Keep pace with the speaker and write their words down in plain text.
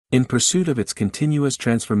In pursuit of its continuous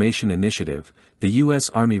transformation initiative, the U.S.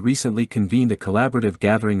 Army recently convened a collaborative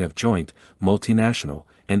gathering of joint, multinational,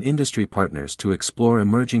 and industry partners to explore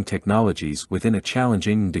emerging technologies within a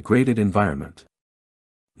challenging and degraded environment.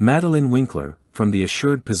 Madeline Winkler, from the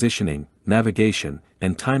Assured Positioning, Navigation,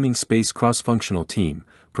 and Timing Space Cross-Functional Team,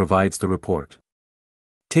 provides the report.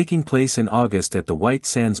 Taking place in August at the White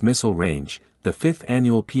Sands Missile Range, the 5th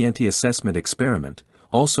annual PNT assessment experiment,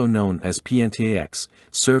 also known as PNTAX,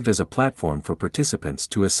 served as a platform for participants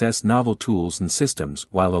to assess novel tools and systems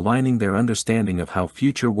while aligning their understanding of how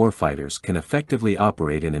future warfighters can effectively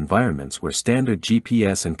operate in environments where standard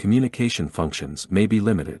GPS and communication functions may be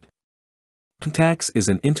limited. PNTAX is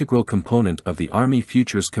an integral component of the Army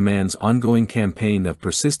Futures Command's ongoing campaign of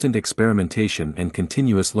persistent experimentation and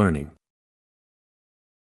continuous learning.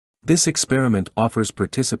 This experiment offers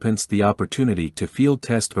participants the opportunity to field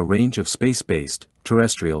test a range of space-based,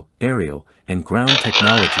 terrestrial, aerial, and ground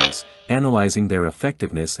technologies, analyzing their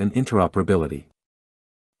effectiveness and interoperability.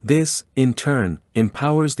 This, in turn,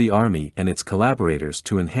 empowers the Army and its collaborators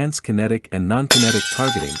to enhance kinetic and non-kinetic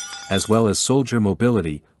targeting, as well as soldier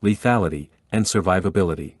mobility, lethality, and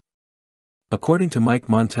survivability. According to Mike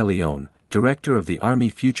Monteleone, director of the Army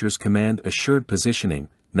Futures Command Assured Positioning,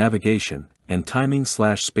 Navigation, and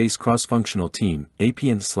Timing/Space Cross-Functional Team,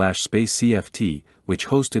 APN/Space CFT, which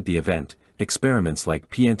hosted the event, experiments like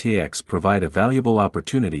PNTX provide a valuable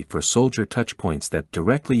opportunity for soldier touchpoints that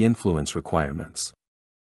directly influence requirements.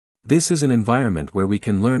 This is an environment where we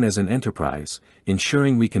can learn as an enterprise,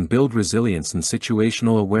 ensuring we can build resilience and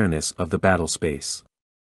situational awareness of the battle space.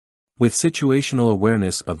 With situational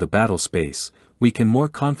awareness of the battle space, we can more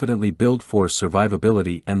confidently build force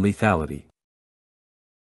survivability and lethality.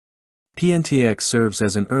 PNTX serves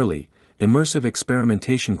as an early, immersive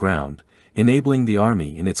experimentation ground, enabling the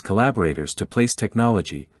Army and its collaborators to place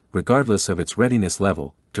technology, regardless of its readiness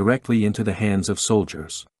level, directly into the hands of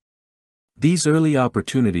soldiers. These early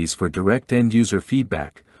opportunities for direct end-user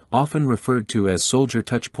feedback, often referred to as soldier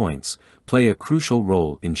touchpoints, play a crucial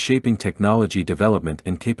role in shaping technology development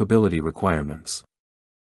and capability requirements.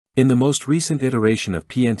 In the most recent iteration of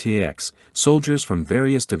PNTX, soldiers from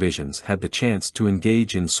various divisions had the chance to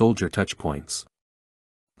engage in soldier touchpoints.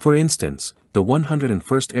 For instance, the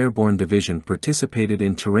 101st Airborne Division participated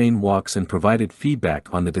in terrain walks and provided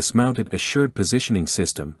feedback on the dismounted Assured Positioning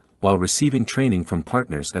System, while receiving training from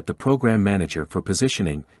partners at the Program Manager for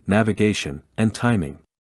Positioning, Navigation, and Timing.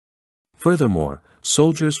 Furthermore,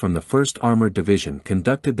 soldiers from the 1st Armored Division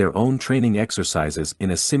conducted their own training exercises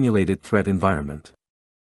in a simulated threat environment.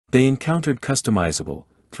 They encountered customizable,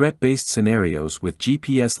 threat-based scenarios with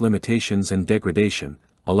GPS limitations and degradation,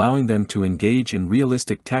 allowing them to engage in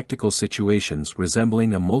realistic tactical situations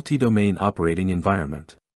resembling a multi-domain operating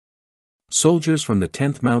environment. Soldiers from the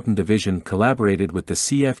 10th Mountain Division collaborated with the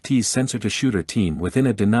CFT's sensor-to-shooter team within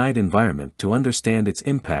a denied environment to understand its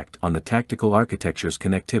impact on the tactical architecture's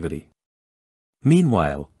connectivity.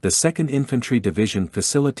 Meanwhile, the 2nd Infantry Division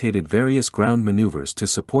facilitated various ground maneuvers to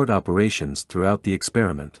support operations throughout the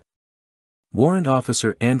experiment. Warrant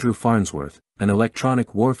Officer Andrew Farnsworth, an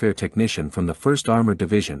electronic warfare technician from the 1st Armored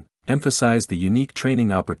Division, emphasized the unique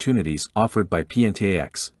training opportunities offered by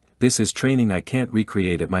PNTX. "This is training I can't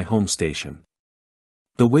recreate at my home station."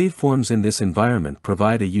 The waveforms in this environment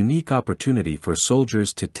provide a unique opportunity for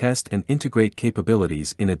soldiers to test and integrate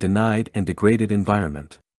capabilities in a denied and degraded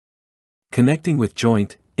environment. Connecting with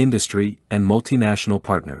joint, industry, and multinational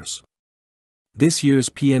partners. This year's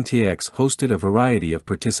PNTX hosted a variety of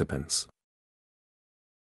participants.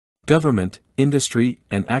 Government, industry,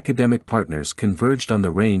 and academic partners converged on the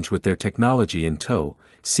range with their technology in tow,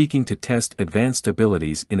 seeking to test advanced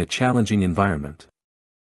abilities in a challenging environment.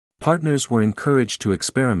 Partners were encouraged to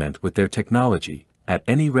experiment with their technology, at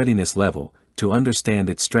any readiness level, to understand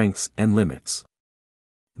its strengths and limits.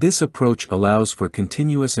 This approach allows for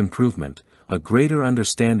continuous improvement, a greater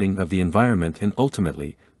understanding of the environment and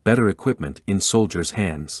ultimately, better equipment in soldiers'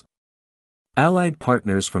 hands. Allied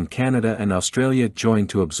partners from Canada and Australia joined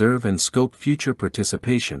to observe and scope future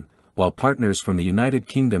participation, while partners from the United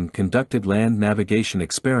Kingdom conducted land navigation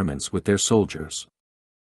experiments with their soldiers.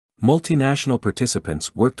 Multinational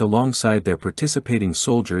participants worked alongside their participating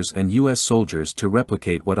soldiers and U.S. soldiers to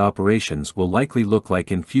replicate what operations will likely look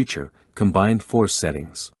like in future, combined force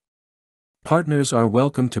settings. Partners are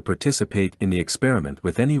welcome to participate in the experiment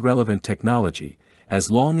with any relevant technology,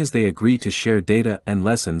 as long as they agree to share data and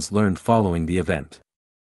lessons learned following the event.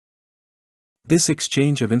 This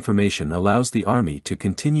exchange of information allows the Army to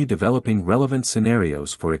continue developing relevant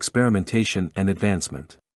scenarios for experimentation and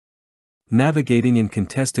advancement. Navigating in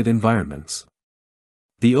contested environments.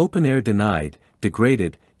 The open-air denied,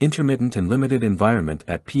 degraded, intermittent and limited environment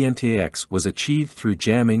at PNTX was achieved through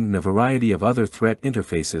jamming and a variety of other threat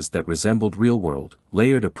interfaces that resembled real-world,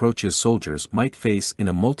 layered approaches soldiers might face in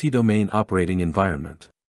a multi-domain operating environment.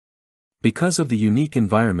 Because of the unique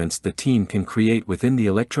environments the team can create within the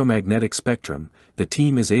electromagnetic spectrum, the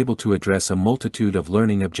team is able to address a multitude of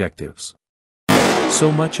learning objectives. So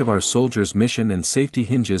much of our soldiers' mission and safety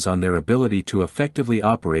hinges on their ability to effectively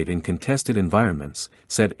operate in contested environments,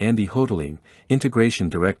 said Andy Hoteling, Integration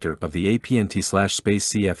Director of the APNT/Space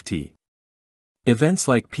CFT. Events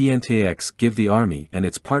like PNTX give the Army and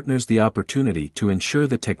its partners the opportunity to ensure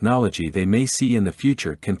the technology they may see in the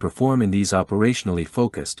future can perform in these operationally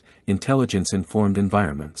focused, intelligence-informed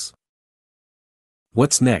environments.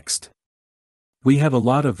 What's next? We have a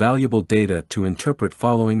lot of valuable data to interpret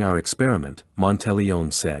following our experiment,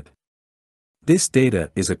 Monteleone said. This data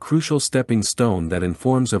is a crucial stepping stone that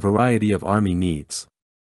informs a variety of Army needs.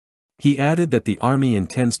 He added that the Army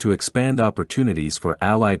intends to expand opportunities for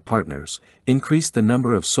allied partners, increase the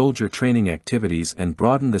number of soldier training activities and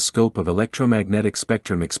broaden the scope of electromagnetic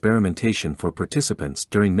spectrum experimentation for participants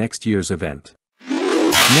during next year's event.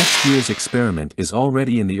 Next year's experiment is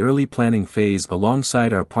already in the early planning phase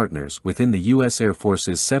alongside our partners within the U.S. Air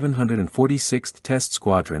Force's 746th Test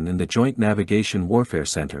Squadron and the Joint Navigation Warfare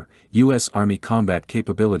Center, U.S. Army Combat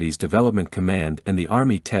Capabilities Development Command and the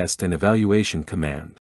Army Test and Evaluation Command.